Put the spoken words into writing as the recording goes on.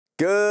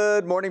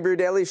Good morning, Brew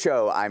Daily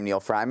Show. I'm Neal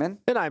Freyman.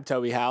 And I'm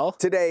Toby Howell.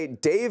 Today,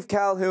 Dave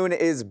Calhoun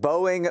is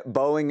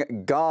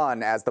Boeing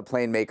gone as the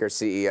plane maker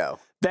CEO.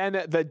 Then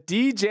the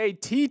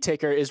DJT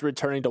ticker is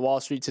returning to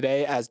Wall Street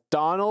today as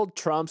Donald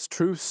Trump's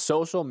Truth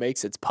Social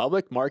makes its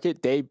public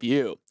market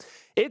debut.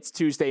 It's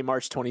Tuesday,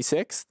 March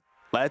 26th.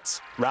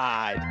 Let's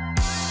ride.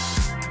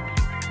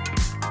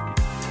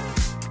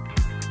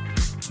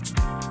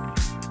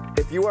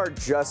 If you are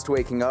just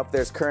waking up,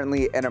 there's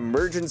currently an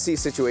emergency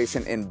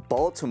situation in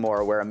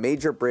Baltimore where a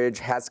major bridge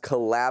has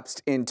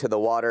collapsed into the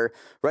water.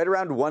 Right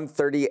around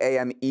 1:30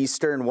 a.m.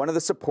 Eastern, one of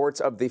the supports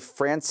of the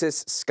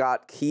Francis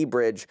Scott Key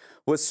Bridge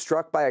was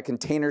struck by a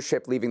container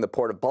ship leaving the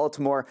port of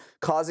Baltimore,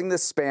 causing the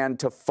span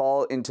to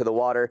fall into the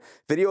water.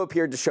 Video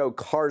appeared to show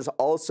cars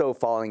also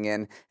falling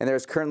in, and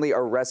there's currently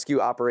a rescue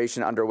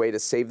operation underway to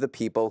save the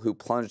people who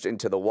plunged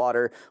into the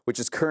water, which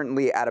is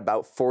currently at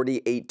about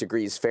 48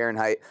 degrees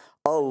Fahrenheit.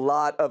 A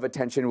lot of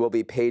attention will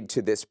be paid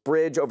to this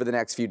bridge over the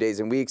next few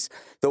days and weeks.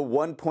 The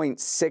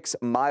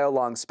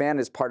 1.6-mile-long span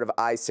is part of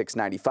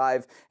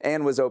I-695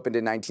 and was opened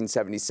in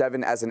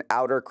 1977 as an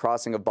outer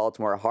crossing of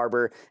Baltimore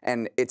Harbor,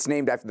 and it's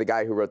named after the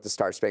guy who wrote the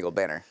Star-Spangled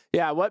Banner.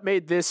 Yeah, what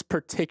made this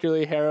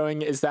particularly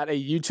harrowing is that a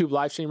YouTube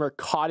live streamer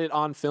caught it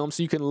on film,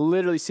 so you can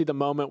literally see the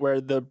moment where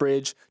the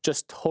bridge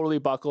just totally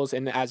buckles,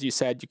 and as you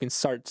said, you can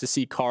start to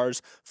see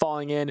cars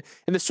falling in.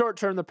 In the short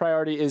term, the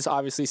priority is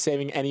obviously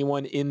saving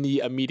anyone in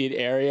the immediate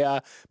area.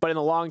 But in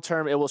the long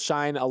term, it will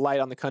shine a light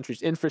on the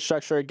country's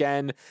infrastructure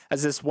again,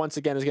 as this once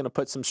again is going to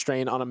put some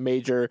strain on a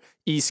major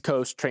East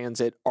Coast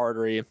transit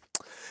artery.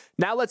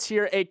 Now let's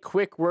hear a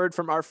quick word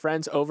from our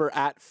friends over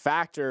at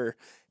Factor.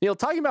 Neal,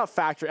 talking about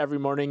Factor every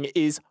morning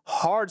is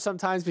hard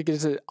sometimes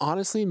because it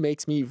honestly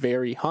makes me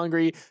very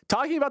hungry.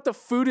 Talking about the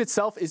food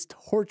itself is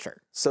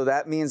torture. So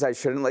that means I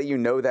shouldn't let you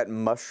know that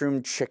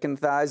mushroom chicken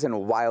thighs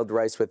and wild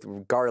rice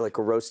with garlic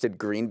roasted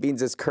green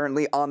beans is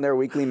currently on their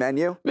weekly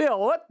menu? Neal,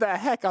 what the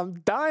heck?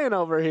 I'm dying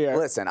over here.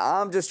 Listen,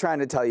 I'm just trying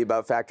to tell you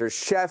about Factor's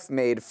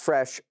chef-made,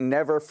 fresh,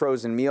 never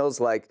frozen meals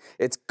like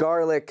its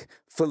garlic,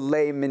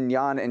 filet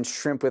mignon, and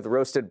shrimp with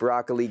roasted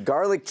broccoli,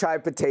 garlic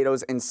chive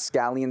potatoes, and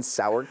scallion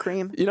sour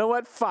cream. You know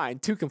what? Fine,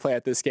 two can play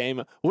at this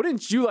game.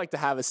 Wouldn't you like to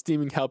have a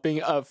steaming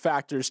helping of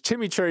Factor's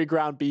chimichurri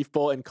ground beef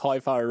bowl and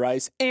cauliflower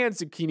rice and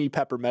zucchini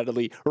pepper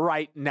medley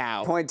right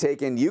now? Point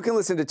taken. You can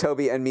listen to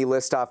Toby and me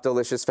list off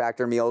delicious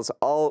Factor meals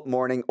all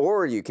morning,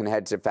 or you can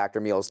head to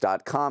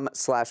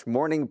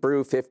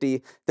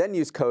factormeals.com/morningbrew50. Then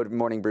use code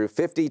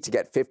morningbrew50 to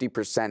get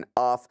 50%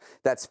 off.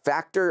 That's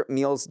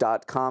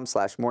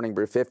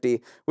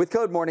factormeals.com/morningbrew50 with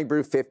code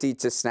morningbrew50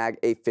 to snag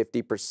a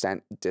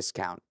 50%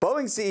 discount.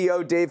 Boeing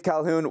CEO Dave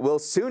Calhoun will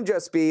soon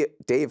just be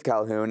Dave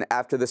Calhoun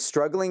after the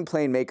struggling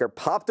plane maker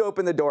popped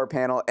open the door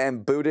panel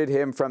and booted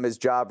him from his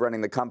job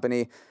running the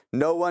company.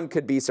 No one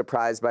could be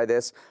surprised by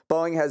this.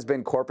 Boeing has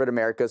been corporate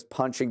America's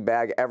punching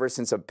bag ever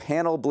since a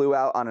panel blew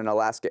out on an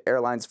Alaska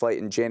Airlines flight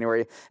in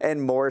January,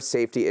 and more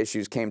safety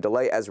issues came to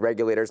light as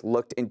regulators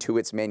looked into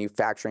its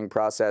manufacturing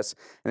process.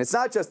 And it's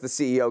not just the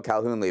CEO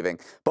Calhoun leaving.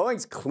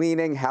 Boeing's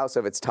cleaning house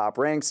of its top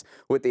ranks,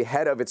 with the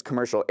head of its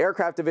commercial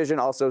aircraft division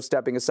also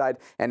stepping aside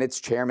and its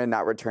chairman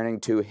not returning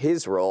to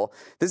his role.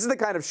 This is the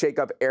kind of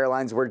shakeup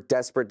airlines were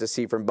desperate to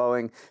see from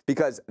Boeing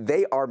because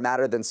they are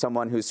madder than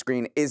someone whose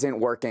screen isn't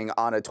working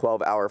on a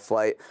 12-hour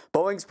flight.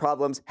 Boeing's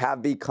problems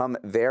have become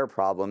their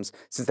problems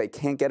since they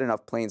can't get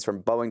enough planes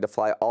from Boeing to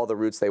fly all the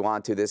routes they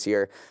want to this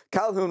year.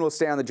 Calhoun will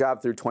stay on the job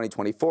through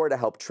 2024 to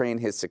help train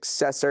his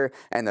successor,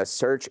 and the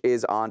search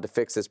is on to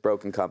fix this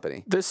broken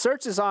company. The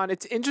search is on.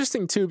 It's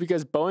interesting, too,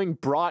 because Boeing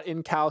brought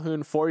in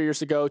Calhoun 4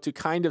 years ago to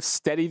kind of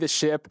steady the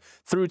ship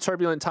through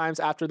turbulent times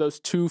after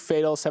those two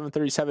fatal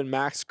 737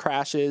 MAX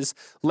crashes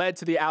led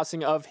to the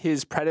ousting of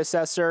his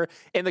predecessor,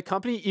 and the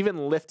company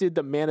even lifted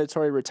the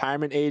mandatory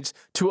retirement age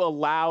to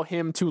allow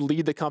him to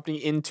lead the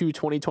company into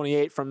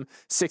 2028 from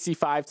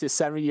 65 to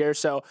 70 years.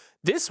 So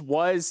this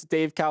was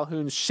Dave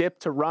Calhoun's ship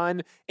to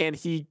run, and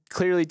he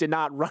clearly did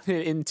not run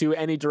it into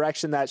any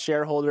direction that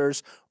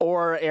shareholders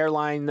or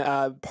airline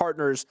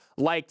partners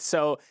liked.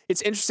 So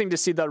it's interesting to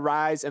see the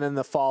rise and then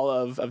the fall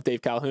of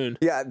Dave Calhoun.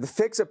 Yeah, the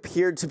fix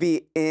appeared to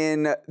be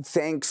in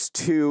thanks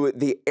to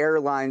the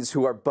airlines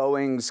who are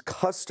Boeing's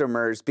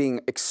customers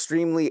being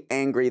extremely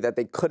angry that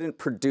they couldn't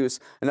produce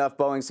enough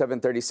Boeing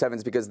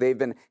 737s because they've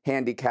been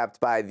handicapped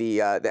by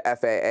the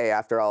FAA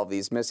after all of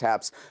these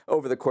mishaps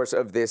over the course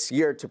of this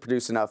year to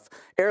produce enough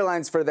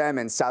airlines for them.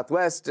 And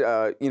Southwest,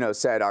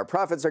 said our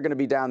profits are going to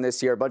be down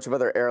this year. A bunch of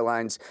other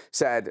airlines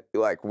said,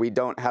 like, we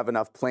don't have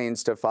enough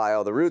planes to fly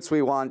all the routes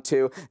we want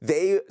to.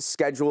 They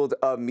scheduled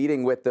a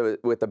meeting with the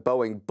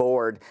Boeing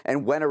board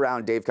and went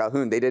around Dave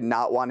Calhoun. They did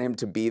not want him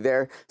to be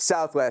there.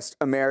 Southwest,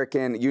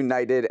 American,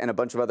 United, and a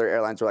bunch of other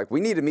airlines were like,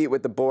 we need to meet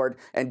with the board,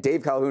 and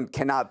Dave Calhoun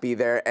cannot be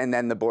there. And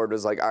then the board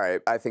was like, all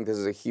right, I think this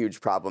is a huge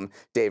problem.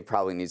 Dave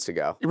probably needs to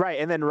go. Right.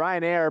 And then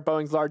Ryanair,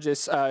 Boeing's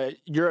largest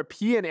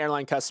European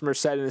airline customer,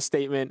 said in a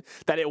statement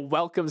that it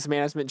welcomes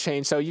management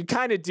change. So you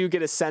kind of do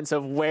get a sense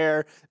of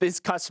where these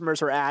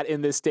customers are at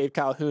in this Dave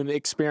Calhoun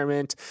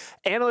experiment.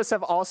 Analysts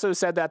have also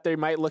said that they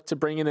might look to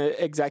bring in an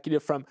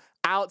executive from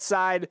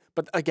outside.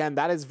 But again,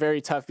 that is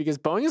very tough because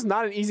Boeing is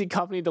not an easy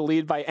company to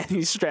lead by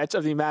any stretch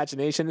of the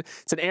imagination.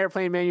 It's an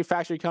airplane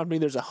manufacturing company.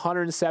 There's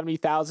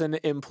 170,000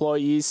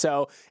 employees.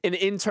 So an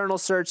internal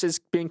search is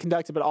being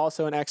conducted, but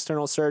also an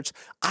external search.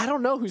 I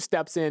don't know who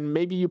steps in.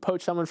 Maybe you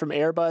poach someone from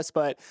Airbus,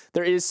 but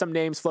there is some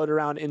names floated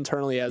around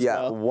internally as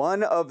well. Yeah,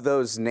 one of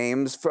those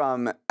names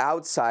from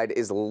outside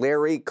is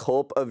Larry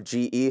Culp of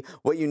GE.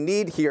 What you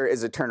need here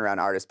is a turnaround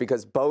artist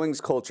because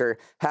Boeing's culture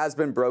has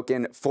been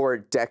broken for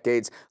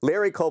decades.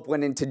 Larry Culp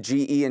went into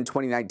GE in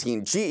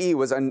 2019. GE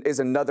is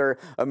another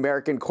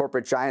American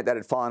corporate giant that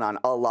had fallen on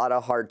a lot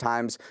of hard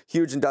times,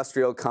 huge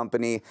industrial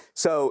company.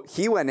 So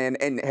he went in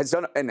and has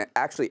done an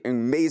actually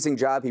amazing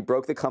job. He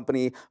broke the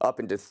company up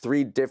into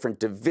 3 different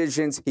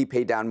divisions. He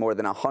paid down more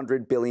than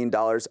 $100 billion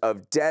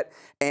of debt,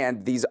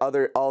 and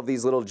all of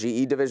these little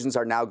GE divisions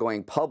are now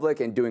going public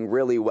and doing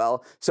really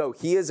well. So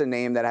he is a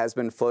name that has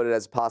been floated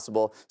as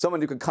possible,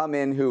 someone who could come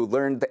in who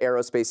learned the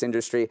aerospace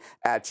industry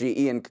at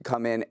GE and could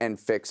come in and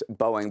fix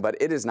Boeing. But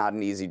it is not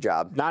an easy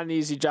job. Not an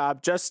easy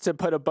job. Just to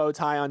put a bow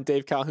tie on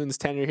Dave Calhoun's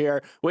tenure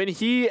here, when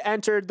he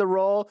entered the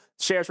role,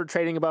 shares were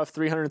trading above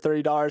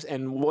 $330,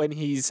 and when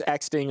he's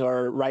exiting,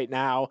 or right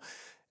now,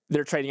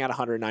 they're trading at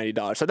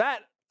 $190. So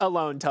that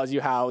alone tells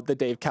you how the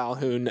Dave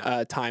Calhoun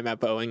time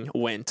at Boeing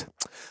went.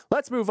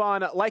 Let's move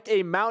on. Like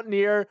a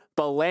mountaineer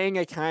belaying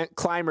a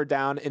climber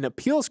down, an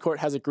appeals court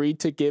has agreed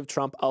to give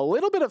Trump a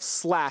little bit of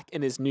slack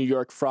in his New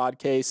York fraud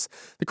case.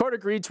 The court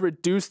agreed to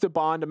reduce the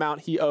bond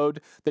amount he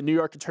owed the New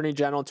York Attorney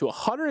General to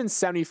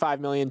 $175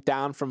 million,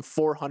 down from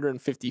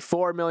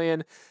 $454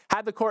 million.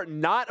 Had the court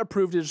not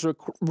approved his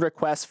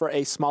request for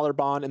a smaller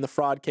bond in the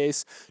fraud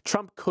case,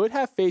 Trump could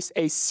have faced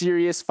a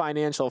serious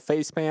financial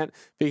faceplant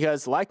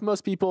because, like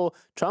most people,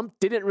 Trump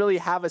didn't really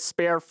have a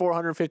spare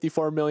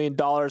 $454 million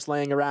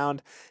laying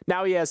around.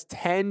 Now he has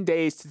 10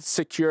 days to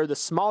secure the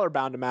smaller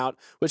bond amount,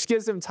 which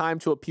gives him time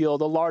to appeal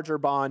the larger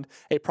bond,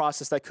 a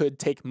process that could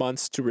take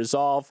months to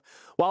resolve.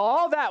 While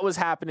all that was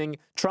happening,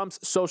 Trump's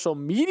social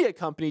media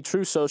company,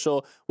 True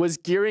Social, was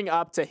gearing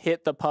up to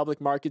hit the public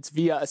markets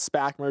via a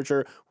SPAC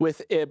merger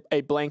with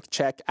a blank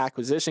check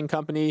acquisition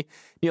company.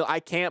 Neal, I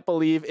can't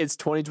believe it's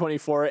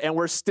 2024 and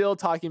we're still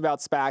talking about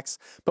SPACs,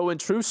 but when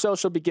True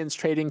Social begins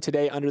trading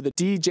today under the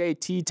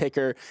DJT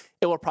ticker,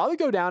 it will probably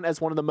go down as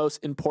one of the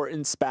most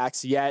important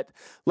SPACs yet.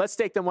 Let's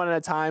take them one at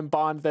a time,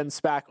 bond, then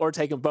SPAC, or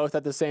take them both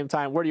at the same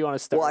time. Where do you want to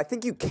start? Well, I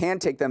think you can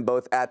take them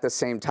both at the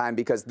same time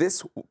because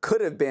this could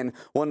have been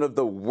one of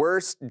the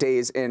worst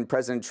days in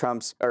President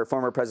Trump's, or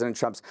former President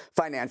Trump's,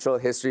 financial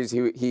histories.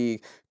 He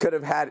could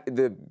have had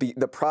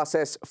the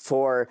process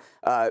for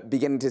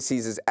beginning to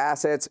seize his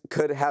assets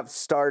could have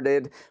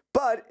started,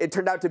 but it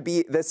turned out to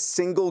be the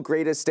single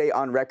greatest day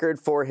on record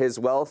for his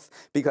wealth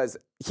because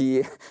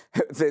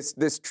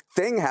this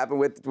thing happened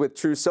with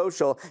True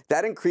Social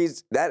that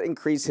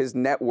increased his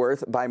net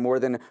worth by more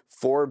than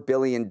 $4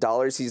 billion.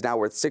 He's now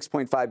worth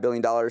 $6.5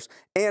 billion,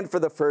 and for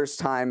the first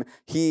time,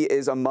 he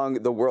is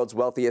among the world's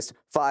wealthiest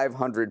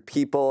 500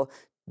 people.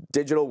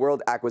 Digital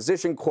World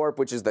Acquisition Corp,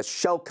 which is the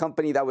shell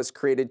company that was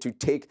created to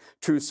take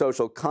True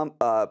Social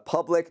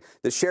public.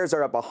 The shares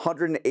are up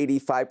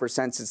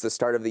 185% since the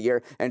start of the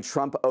year, and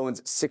Trump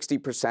owns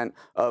 60%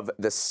 of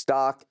the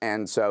stock,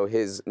 and so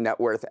his net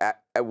worth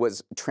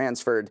was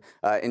transferred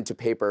into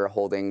paper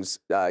holdings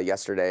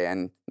yesterday,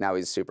 and now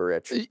he's super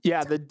rich.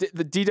 Yeah, the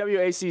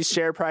DWAC's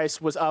share price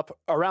was up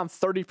around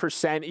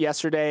 30%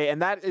 yesterday,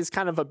 and that is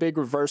kind of a big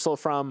reversal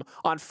from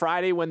on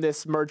Friday when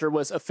this merger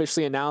was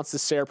officially announced. The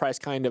share price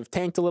kind of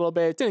tanked a little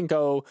bit. It didn't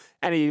go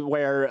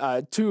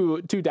anywhere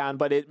too down,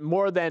 but it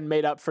more than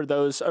made up for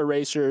those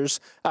erasures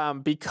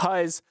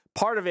because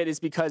part of it is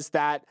because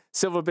that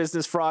civil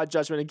business fraud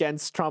judgment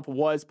against Trump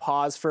was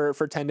paused for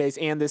 10 days,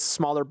 and this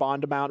smaller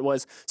bond amount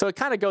was. So it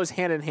kind of goes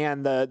hand in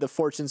hand, the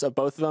fortunes of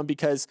both of them,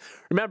 because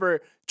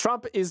remember,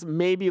 Trump is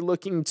maybe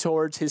looking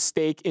towards his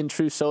stake in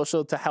True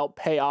Social to help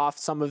pay off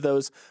some of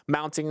those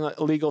mounting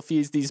legal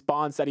fees, these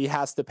bonds that he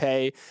has to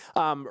pay.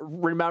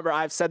 Remember,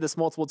 I've said this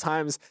multiple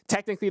times.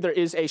 Technically, there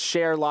is a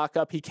share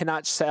lockup. He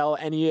cannot sell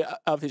any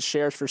of his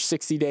shares for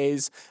 60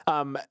 days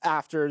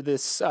after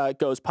this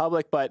goes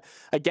public. But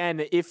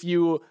again, if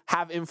you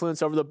have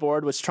influence over the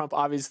board, which Trump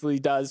obviously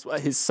does,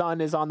 his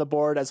son is on the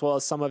board as well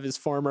as some of his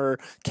former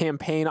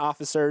campaign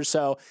officers.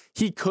 So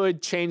he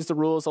could change the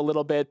rules a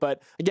little bit.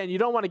 But again, you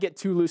don't want to get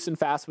too loose and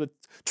fast with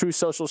True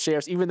Social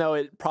shares, even though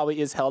it probably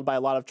is held by a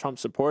lot of Trump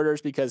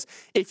supporters, because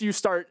if you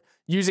start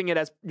using it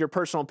as your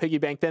personal piggy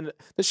bank, then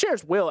the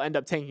shares will end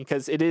up tanking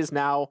because it is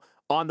now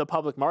on the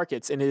public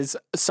markets and is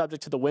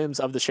subject to the whims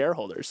of the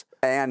shareholders.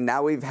 And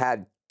now we've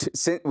had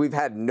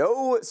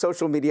no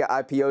social media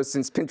IPOs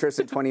since Pinterest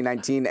in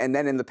 2019, and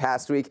then in the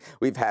past week,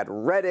 we've had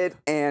Reddit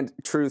and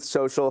Truth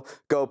Social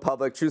go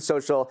public. Truth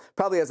Social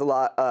probably has a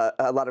lot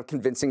of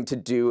convincing to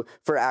do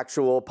for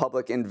actual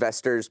public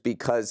investors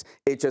because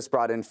it just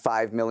brought in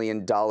 $5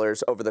 million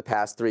over the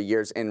past 3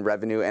 years in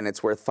revenue, and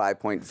it's worth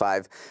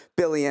 $5.5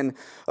 billion.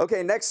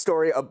 Okay, next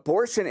story.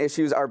 Abortion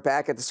issues are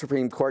back at the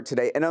Supreme Court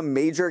today in a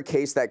major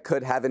case that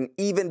could have an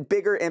even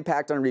bigger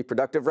impact on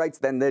reproductive rights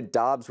than the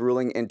Dobbs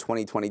ruling in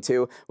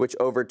 2022. which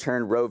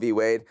overturned Roe v.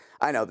 Wade.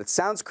 I know that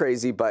sounds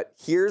crazy, but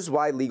here's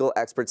why legal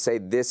experts say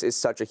this is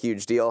such a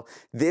huge deal.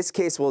 This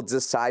case will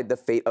decide the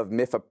fate of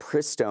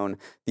Mifepristone,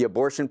 the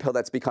abortion pill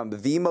that's become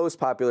the most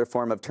popular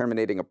form of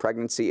terminating a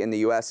pregnancy in the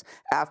U.S.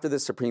 after the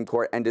Supreme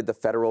Court ended the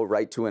federal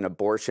right to an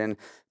abortion.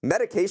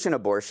 Medication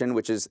abortion,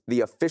 which is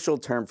the official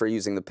term for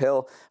using the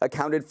pill,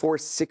 accounted for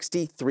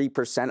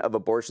 63% of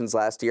abortions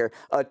last year,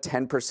 a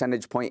 10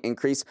 percentage point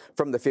increase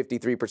from the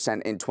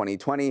 53% in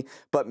 2020.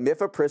 But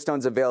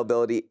Mifepristone's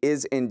availability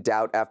is in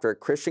doubt after a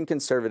Christian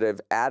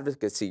conservative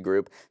advocacy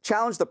group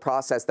challenged the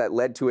process that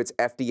led to its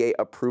FDA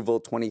approval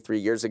 23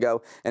 years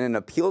ago, and an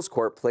appeals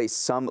court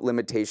placed some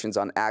limitations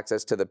on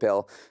access to the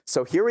pill.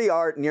 So here we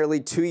are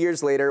nearly 2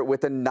 years later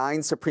with the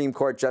 9 Supreme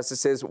Court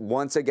justices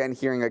once again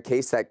hearing a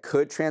case that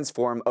could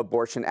transform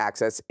abortion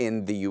access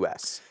in the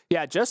U.S.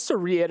 Yeah, just to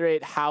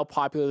reiterate how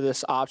popular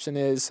this option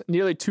is,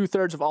 nearly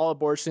 2/3 of all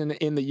abortion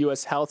in the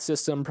U.S. health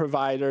system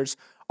providers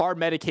are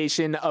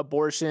medication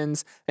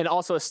abortions. And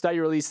also a study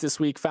released this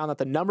week found that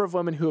the number of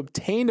women who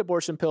obtained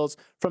abortion pills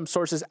from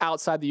sources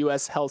outside the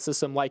U.S. health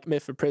system, like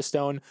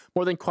Mifepristone,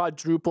 more than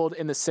quadrupled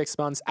in the 6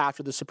 months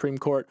after the Supreme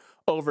Court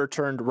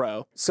overturned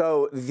Roe.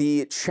 So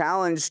the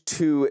challenge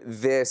to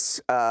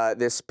this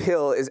this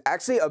pill is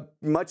actually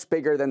much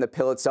bigger than the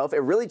pill itself. It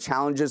really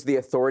challenges the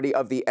authority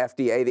of the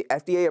FDA. The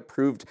FDA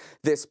approved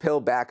this pill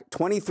back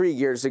 23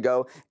 years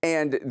ago,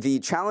 and the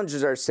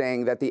challengers are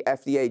saying that the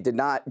FDA did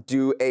not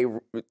do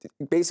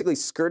basically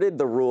skirted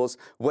the rules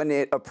when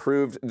it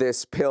approved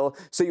this pill.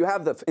 So you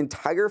have the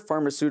entire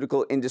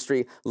pharmaceutical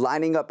industry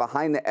lining up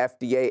behind the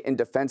FDA in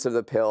defense of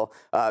the pill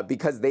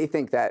because they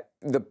think that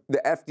the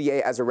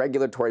FDA as a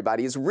regulatory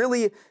body is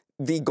really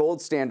the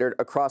gold standard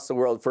across the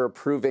world for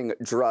approving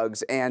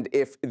drugs. And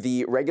if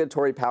the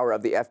regulatory power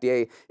of the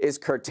FDA is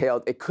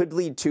curtailed, it could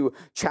lead to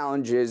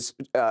challenges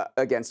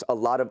against a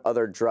lot of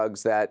other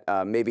drugs that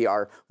maybe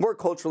are more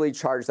culturally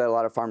charged that a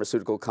lot of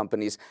pharmaceutical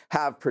companies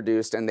have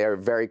produced, and they're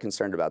very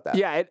concerned about that.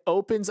 Yeah, it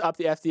opens up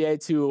the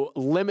FDA to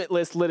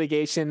limitless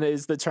litigation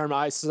is the term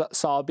I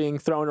saw being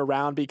thrown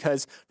around,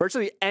 because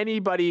virtually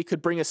anybody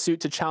could bring a suit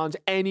to challenge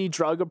any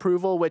drug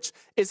approval, which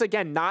is,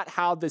 again, not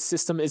how the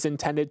system is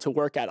intended to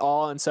work at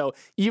all. And so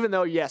even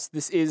though, yes,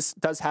 this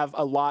does have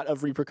a lot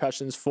of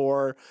repercussions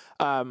for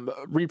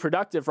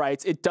reproductive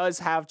rights, it does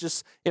have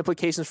just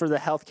implications for the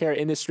healthcare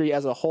industry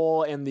as a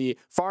whole and the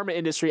pharma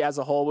industry as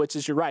a whole, which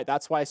is, you're right,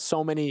 that's why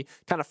so many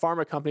kind of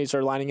pharma companies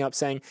are lining up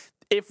saying,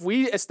 if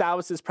we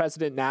establish this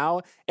precedent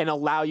now and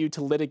allow you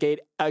to litigate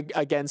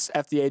against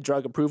FDA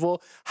drug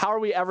approval, how are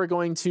we ever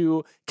going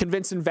to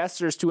convince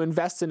investors to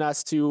invest in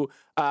us to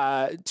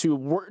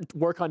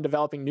work on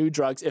developing new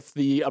drugs if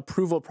the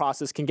approval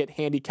process can get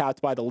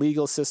handicapped by the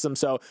legal system?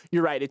 So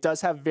you're right, it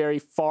does have very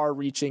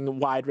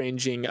far-reaching,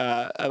 wide-ranging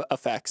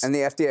effects. And the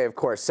FDA, of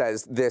course,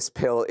 says this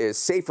pill is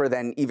safer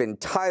than even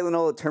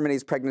Tylenol. It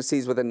terminates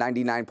pregnancies with a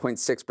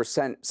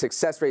 99.6%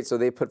 success rate. So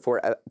they put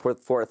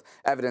forth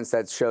evidence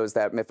that shows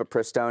that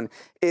Mifepristone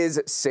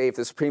is safe.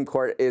 The Supreme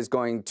Court is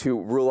going to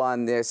rule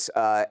on this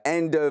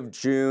end of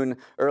June,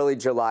 early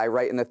July,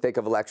 right in the thick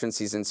of election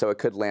season. So it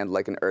could land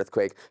like an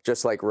earthquake,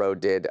 just like Roe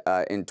did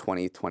in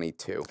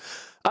 2022.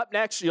 Up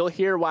next, you'll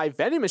hear why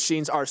vending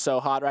machines are so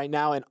hot right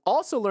now, and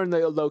also learn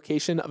the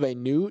location of a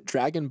new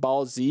Dragon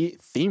Ball Z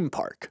theme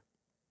park.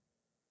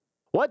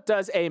 What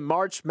does a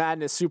March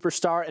Madness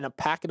superstar and a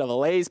packet of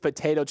Lay's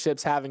potato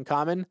chips have in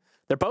common?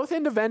 They're both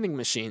into vending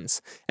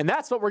machines. And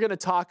that's what we're going to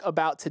talk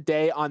about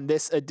today on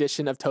this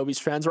edition of Toby's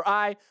Trends, where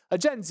I, a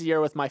Gen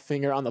Zer with my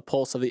finger on the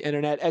pulse of the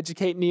internet,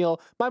 educate Neal,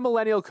 my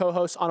millennial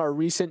co-host, on a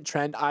recent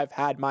trend I've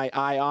had my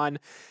eye on.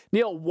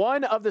 Neal,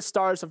 one of the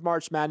stars of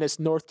March Madness,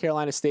 North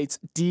Carolina State's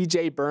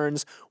DJ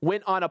Burns,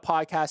 went on a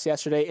podcast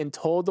yesterday and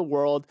told the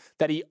world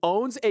that he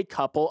owns a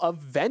couple of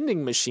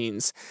vending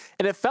machines.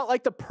 And it felt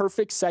like the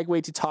perfect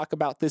segue to talk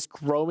about this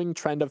growing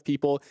trend of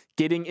people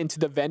getting into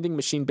the vending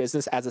machine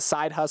business as a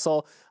side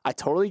hustle. I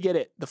totally get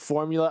it. The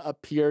formula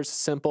appears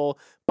simple.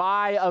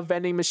 Buy a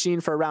vending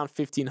machine for around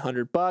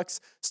 $1,500.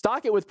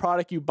 Stock it with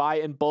product you buy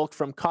in bulk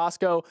from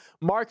Costco.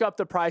 Mark up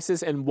the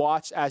prices and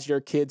watch as your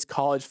kid's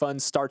college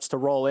fund starts to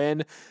roll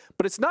in.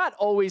 But it's not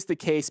always the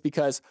case,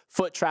 because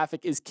foot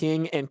traffic is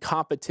king and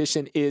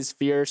competition is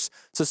fierce.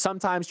 So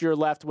sometimes you're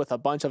left with a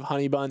bunch of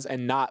honey buns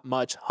and not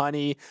much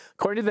honey.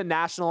 According to the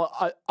National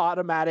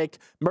Automatic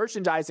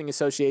Merchandising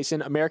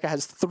Association, America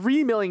has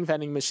 3 million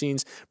vending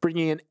machines,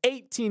 bringing in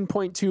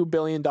 $18.2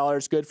 billion,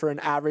 good for an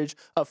average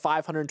of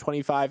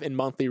 $525 in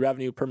monthly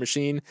revenue per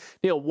machine.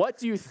 Neal, what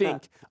do you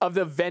think of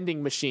the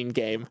vending machine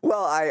game?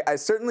 Well, I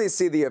certainly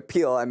see the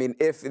appeal. I mean,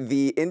 if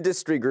the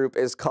industry group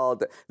is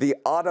called the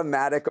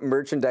Automatic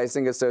Merchandising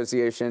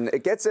Association,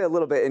 it gets a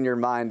little bit in your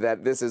mind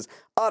that this is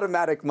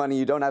automatic money.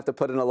 You don't have to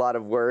put in a lot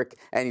of work,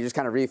 and you just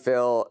kind of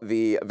refill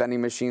the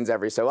vending machines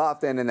every so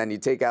often, and then you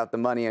take out the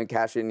money and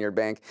cash it in your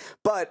bank.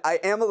 But I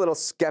am a little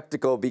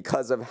skeptical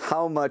because of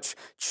how much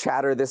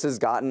chatter this has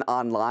gotten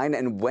online,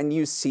 and when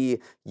you see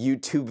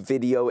YouTube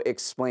video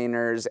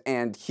explainers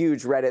and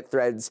huge Reddit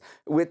threads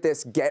with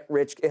this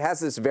it has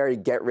this very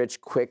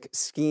get-rich-quick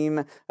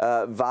scheme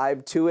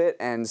vibe to it,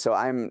 and so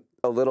I'm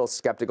a little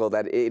skeptical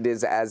that it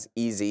is as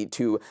easy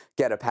to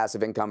get a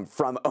passive income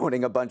from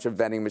owning a bunch of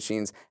vending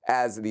machines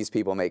as these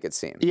people make it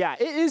seem. Yeah,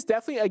 it is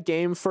definitely a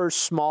game for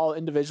small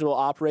individual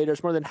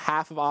operators. More than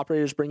half of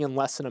operators bring in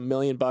less than $1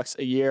 million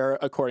a year,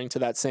 according to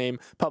that same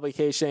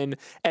publication.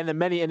 And then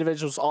many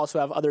individuals also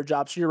have other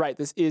jobs. So you're right,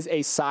 this is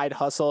a side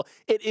hustle.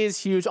 It is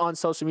huge on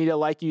social media,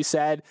 like you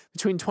said.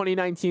 Between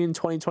 2019 and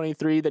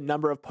 2023, the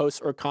number of posts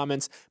or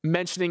comments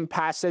mentioning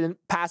passive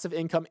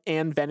income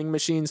and vending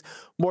machines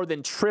more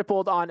than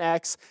tripled on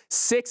X,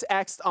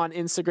 6x'd on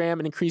Instagram,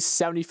 and increased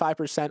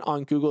 75%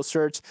 on Google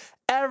search.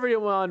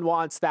 Everyone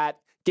wants that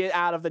get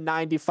out of the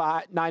 9 to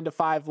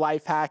 5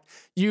 life hack.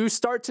 You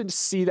start to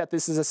see that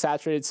this is a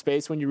saturated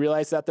space when you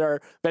realize that there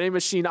are vending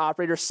machine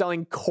operators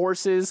selling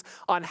courses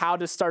on how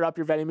to start up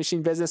your vending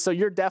machine business. So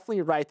you're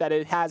definitely right that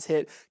it has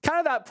hit kind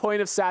of that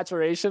point of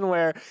saturation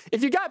where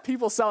if you got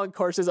people selling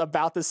courses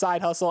about the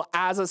side hustle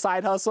as a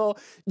side hustle,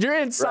 you're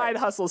in side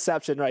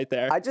hustleception right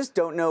there. I just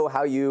don't know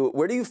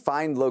where do you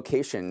find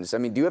locations? I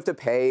mean, do you have to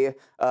pay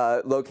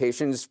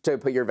locations to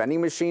put your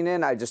vending machine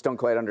in? I just don't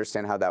quite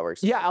understand how that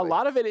works. Yeah, exactly. a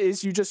lot of it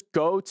is you just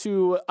go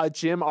to a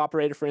gym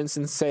operator, for instance,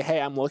 and say,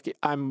 hey,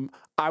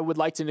 I would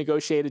like to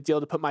negotiate a deal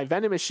to put my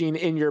vending machine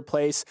in your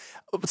place.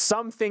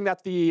 Something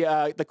that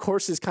the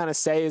courses kind of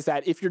say is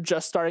that if you're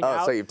just starting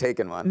out. Oh, so you've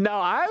taken one. No,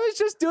 I was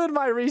just doing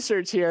my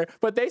research here,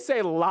 but they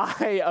say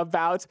lie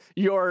about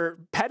your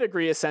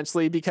pedigree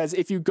essentially, because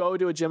if you go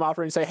to a gym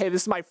operator and say, hey,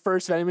 this is my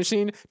first vending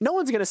machine, no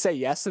one's going to say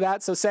yes to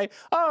that. So say,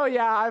 oh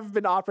yeah, I've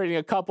been operating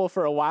a couple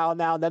for a while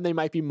now, and then they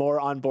might be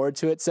more on board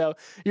to it. So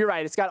you're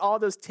right. It's got all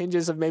those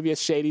tinges of maybe a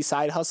shady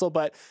side hustle,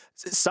 but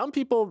some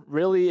people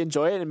really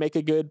enjoy it and make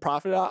a good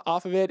profit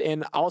off of it.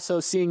 And also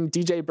seeing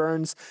DJ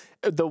Burns,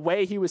 the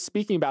way he was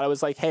speaking about it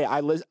was like, hey,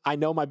 I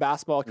know my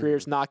basketball career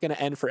is not going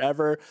to end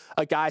forever.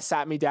 A guy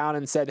sat me down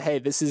and said, hey,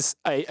 this is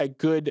a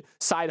good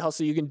side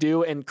hustle you can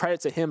do. And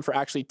credit to him for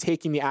actually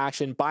taking the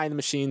action, buying the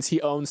machines.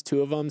 He owns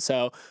 2 of them.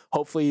 So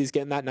hopefully he's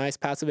getting that nice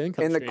passive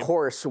income stream. The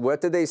course,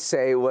 what did they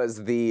say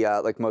was the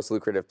most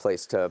lucrative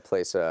place to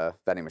place a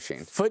vending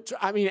machine?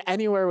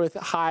 Anywhere with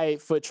high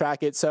foot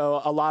traffic.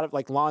 So a lot of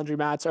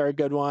laundromats are a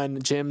good one.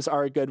 Gyms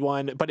are a good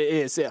one. But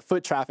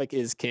foot traffic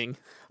is king.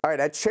 All right,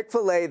 at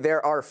Chick-fil-A,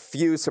 there are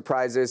few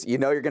surprises. You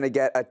know you're going to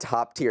get a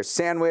top-tier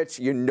sandwich.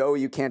 You know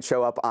you can't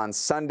show up on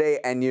Sunday,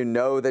 and you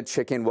know the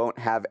chicken won't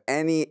have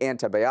any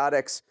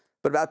antibiotics.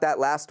 But about that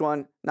last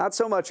one, not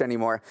so much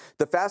anymore.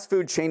 The fast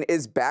food chain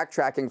is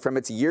backtracking from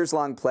its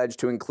years-long pledge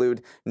to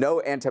include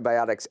no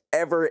antibiotics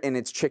ever in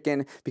its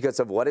chicken because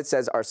of what it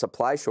says are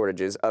supply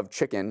shortages of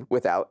chicken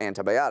without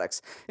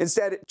antibiotics.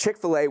 Instead,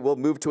 Chick-fil-A will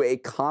move to a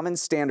common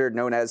standard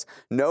known as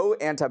no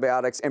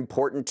antibiotics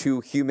important to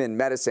human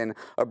medicine,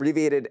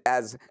 abbreviated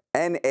as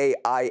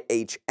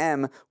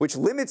NAIHM, which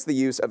limits the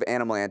use of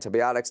animal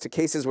antibiotics to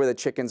cases where the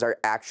chickens are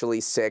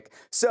actually sick.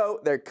 So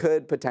there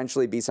could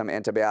potentially be some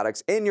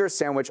antibiotics in your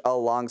sandwich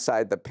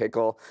alongside the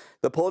pickle.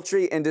 The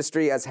poultry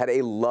industry has had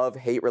a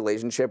love-hate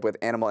relationship with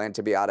animal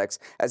antibiotics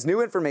as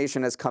new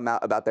information has come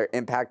out about their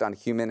impact on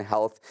human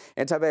health.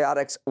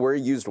 Antibiotics were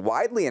used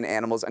widely in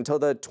animals until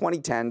the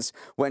 2010s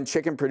when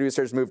chicken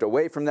producers moved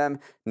away from them.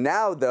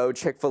 Now, though,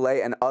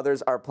 Chick-fil-A and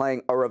others are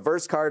playing a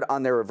reverse card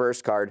on their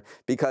reverse card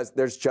because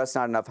there's just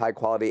not enough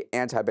high-quality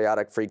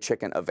antibiotic-free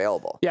chicken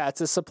available. Yeah,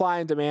 it's a supply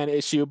and demand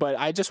issue, but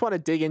I just want to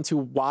dig into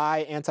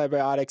why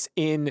antibiotics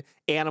in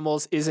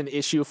animals is an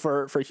issue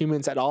for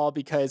humans at all,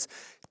 because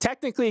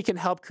technically it can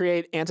help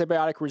create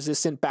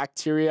antibiotic-resistant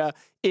bacteria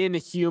in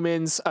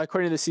humans.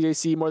 According to the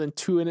CDC, more than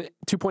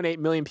 2.8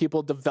 million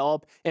people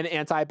develop an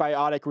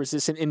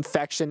antibiotic-resistant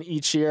infection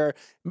each year.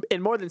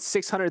 In more than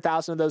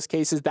 600,000 of those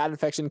cases, that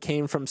infection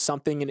came from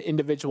something an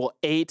individual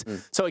ate.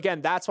 So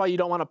again, that's why you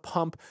don't want to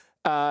pump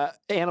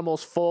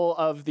animals full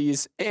of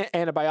these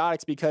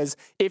antibiotics, because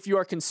if you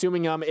are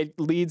consuming them, it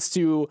leads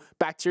to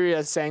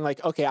bacteria saying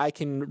like, okay, I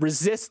can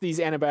resist these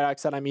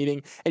antibiotics that I'm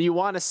eating, and you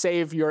want to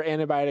save your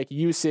antibiotic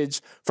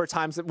usage for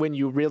times when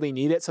you really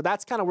need it. So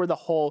that's kind of where the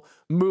whole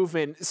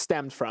movement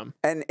stemmed from.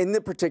 And in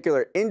the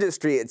particular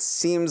industry, it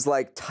seems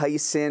like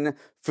Tyson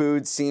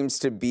Food seems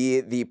to be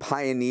the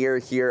pioneer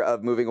here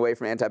of moving away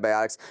from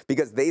antibiotics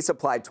because they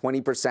supply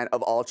 20%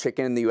 of all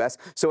chicken in the U.S.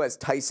 So as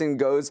Tyson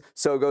goes,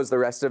 so goes the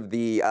rest of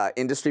the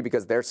industry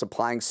because they're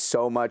supplying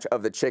so much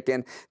of the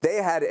chicken. They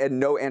had a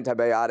no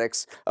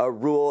antibiotics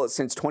rule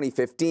since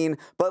 2015,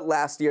 but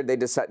last year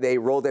they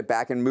rolled it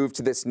back and moved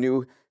to this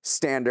new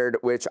standard,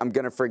 which I'm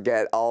going to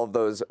forget all of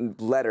those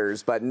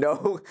letters, but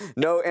no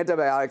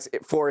antibiotics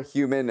for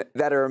human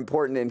that are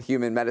important in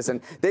human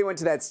medicine. They went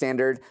to that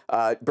standard.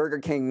 Burger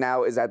King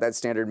now is at that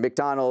standard.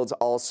 McDonald's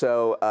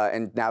also,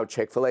 and now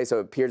Chick-fil-A. So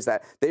it appears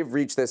that they've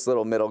reached this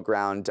little middle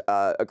ground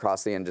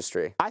across the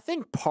industry. I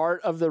think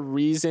part of the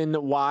reason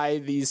why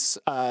these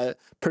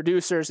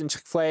producers in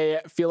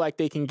Chick-fil-A feel like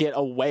they can get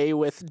away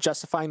with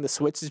justifying the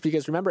switch is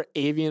because remember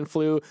avian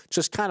flu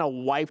just kind of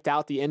wiped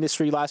out the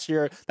industry last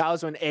year. That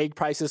was when egg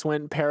prices prices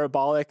went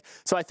parabolic.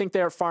 So I think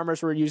their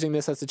farmers were using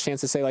this as a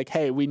chance to say, like,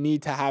 hey, we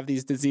need to have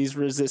these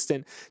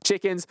disease-resistant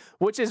chickens,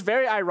 which is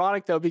very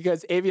ironic, though,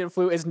 because avian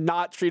flu is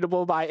not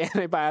treatable by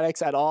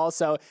antibiotics at all.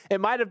 So it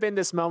might have been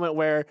this moment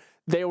where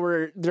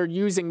they're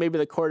using maybe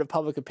the court of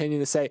public opinion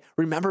to say,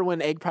 remember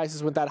when egg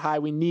prices went that high?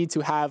 We need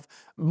to have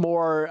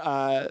more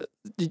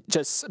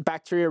just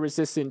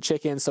bacteria-resistant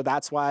chickens. So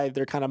that's why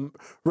they're kind of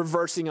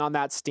reversing on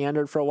that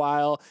standard for a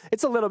while.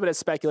 It's a little bit of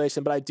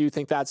speculation, but I do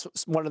think that's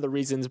one of the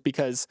reasons,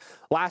 because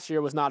last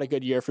year was not a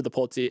good year for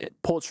the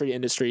poultry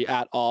industry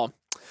at all.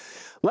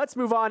 Let's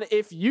move on.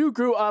 If you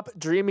grew up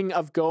dreaming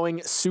of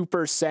going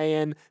Super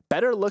Saiyan,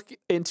 better look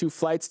into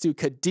flights to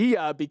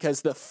Qiddiya,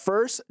 because the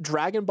first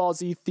Dragon Ball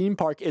Z theme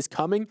park is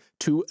coming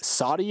to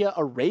Saudi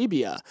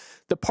Arabia.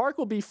 The park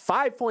will be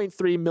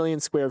 5.3 million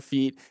square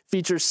feet,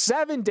 features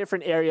 7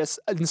 different areas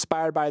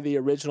inspired by the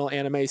original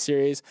anime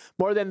series,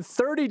 more than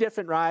 30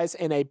 different rides,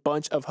 and a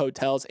bunch of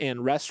hotels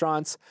and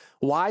restaurants.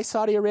 Why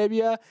Saudi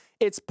Arabia?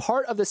 It's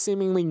part of the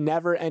seemingly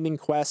never-ending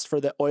quest for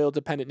the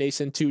oil-dependent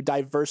nation to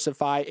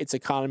diversify its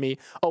economy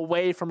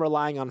away from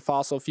relying on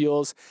fossil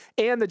fuels,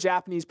 and the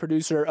Japanese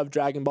producer of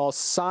Dragon Ball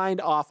signed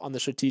off on the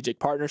strategic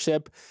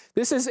partnership.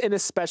 This is an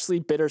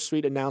especially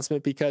bittersweet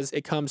announcement because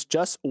it comes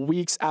just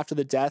weeks after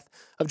the death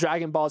of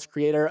Dragon Ball's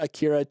creator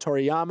Akira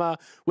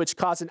Toriyama, which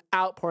caused an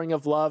outpouring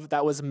of love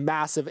that was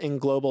massive and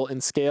global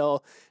in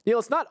scale. Neal,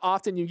 it's not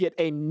often you get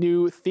a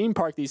new theme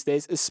park these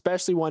days,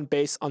 especially one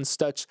based on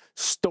such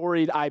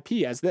storied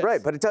IP as this.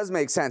 Right, but it does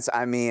make sense.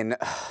 I mean,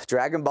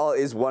 Dragon Ball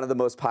is one of the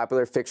most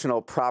popular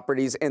fictional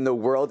properties in the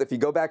world. If you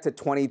go back to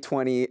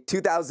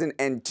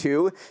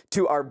 2002,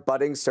 to our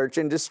budding search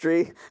engine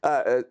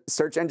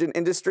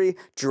industry,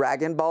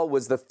 Dragon Ball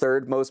was the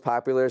 3rd most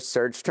popular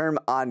search term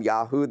on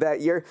Yahoo that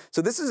year.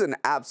 So this is an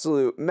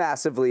absolute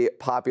massively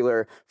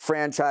popular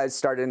franchise,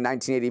 started in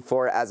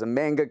 1984 as a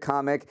manga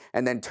comic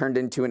and then turned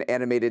into an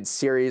animated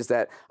series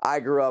that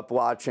I grew up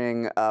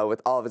watching with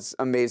all of its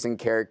amazing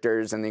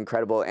characters and the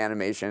incredible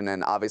animation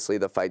and obviously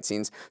the fight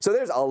scenes. So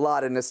there's a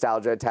lot of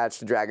nostalgia attached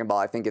to Dragon Ball.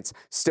 I think it's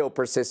still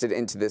persisted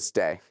into this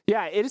day.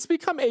 Yeah, it has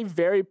become a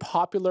very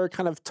popular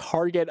kind of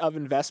target of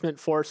investment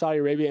for Saudi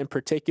Arabia in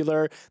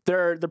particular.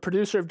 The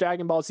producer of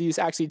Dragon Ball Z is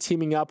actually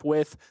teaming up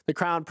with the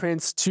Crown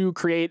Prince to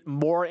create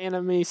more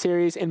anime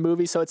series and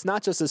movies. So it's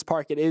not just this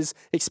park, it is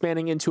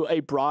expanding into a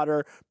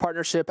broader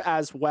partnership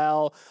as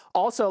well.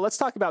 Also, let's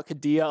talk about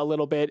Qiddiya a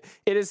little bit.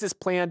 It is this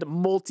planned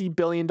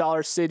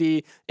multi-billion-dollar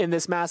city in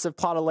this massive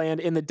plot of land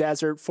in the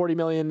desert,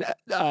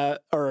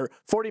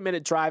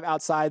 40-minute drive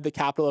outside the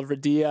capital of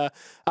Riyadh.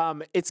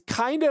 It's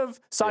kind of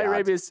Saudi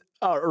Arabia's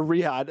or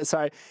Riyadh,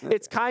 sorry.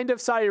 It's kind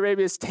of Saudi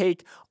Arabia's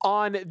take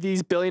on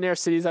these billionaire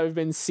cities that we've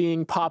been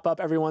seeing pop up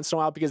every once in a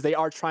while, because they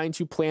are trying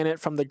to plan it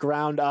from the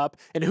ground up.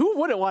 And who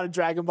wouldn't want a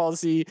Dragon Ball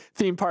Z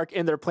theme park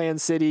in their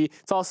planned city?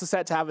 It's also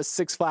set to have a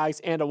Six Flags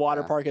and a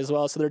water park as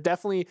well. So they're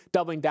definitely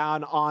doubling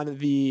down on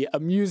the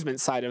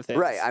amusement side of things.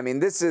 Right. I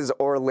mean, this is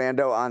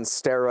Orlando on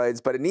steroids,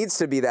 but it needs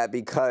to be that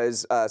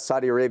because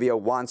Saudi Arabia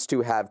wants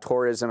to have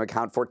tourism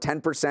account for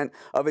 10%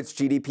 of its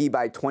GDP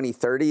by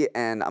 2030.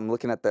 And I'm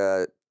looking at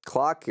the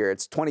clock here,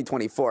 it's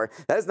 2024.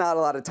 That is not a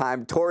lot of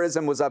time.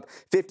 Tourism was up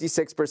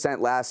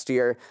 56% last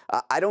year.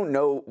 I don't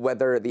know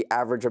whether the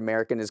average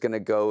American is going to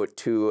go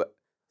to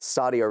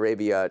Saudi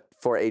Arabia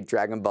for a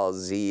Dragon Ball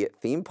Z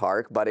theme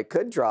park, but it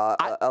could draw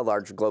a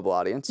large global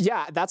audience.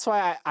 Yeah, that's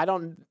why I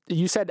don't,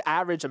 you said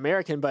average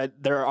American, but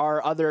there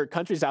are other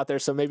countries out there,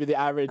 so maybe the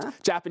average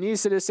Japanese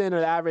citizen or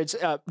the average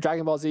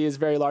Dragon Ball Z is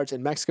very large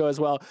in Mexico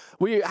as well.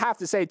 We have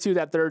to say, too,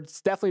 that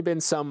there's definitely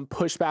been some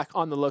pushback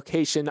on the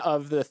location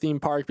of the theme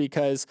park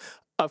because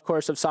of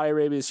course, of Saudi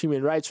Arabia's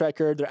human rights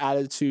record, their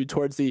attitude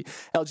towards the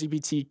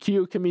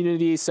LGBTQ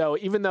community. So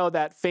even though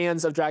that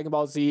fans of Dragon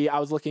Ball Z, I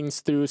was looking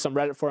through some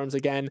Reddit forums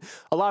again,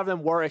 a lot of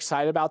them were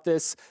excited about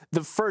this.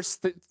 The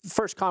first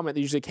comment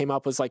that usually came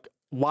up was like,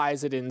 why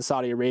is it in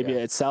Saudi Arabia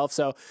itself?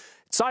 So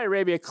Saudi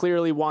Arabia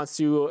clearly wants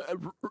to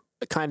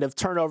kind of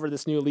turn over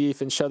this new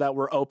leaf and show that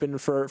we're open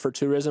for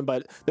tourism,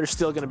 but there's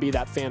still going to be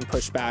that fan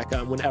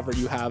pushback whenever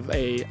you have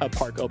a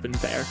park open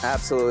there.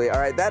 Absolutely. All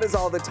right, that is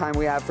all the time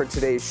we have for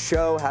today's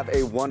show. Have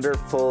a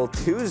wonderful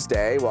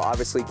Tuesday. We'll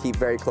obviously keep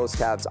very close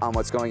tabs on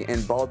what's going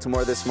in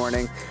Baltimore this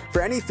morning.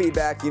 For any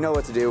feedback, you know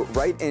what to do.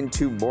 Write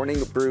into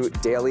Morning Brew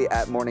Daily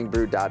at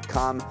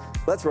morningbrew.com.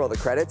 Let's roll the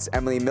credits.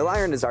 Emily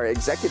Milliron is our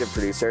executive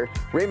producer.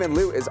 Raymond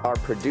Liu is our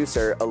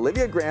producer.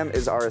 Olivia Graham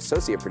is our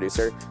associate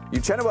producer.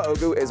 Uchenna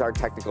Ogu is our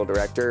technical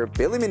director.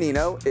 Billy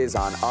Menino is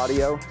on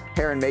audio.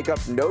 Hair and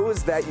Makeup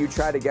knows that you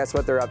try to guess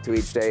what they're up to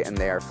each day, and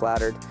they are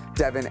flattered.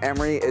 Devin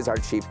Emery is our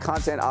chief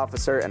content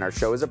officer, and our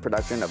show is a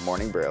production of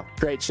Morning Brew.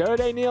 Great show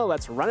today, Neal.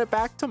 Let's run it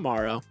back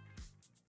tomorrow.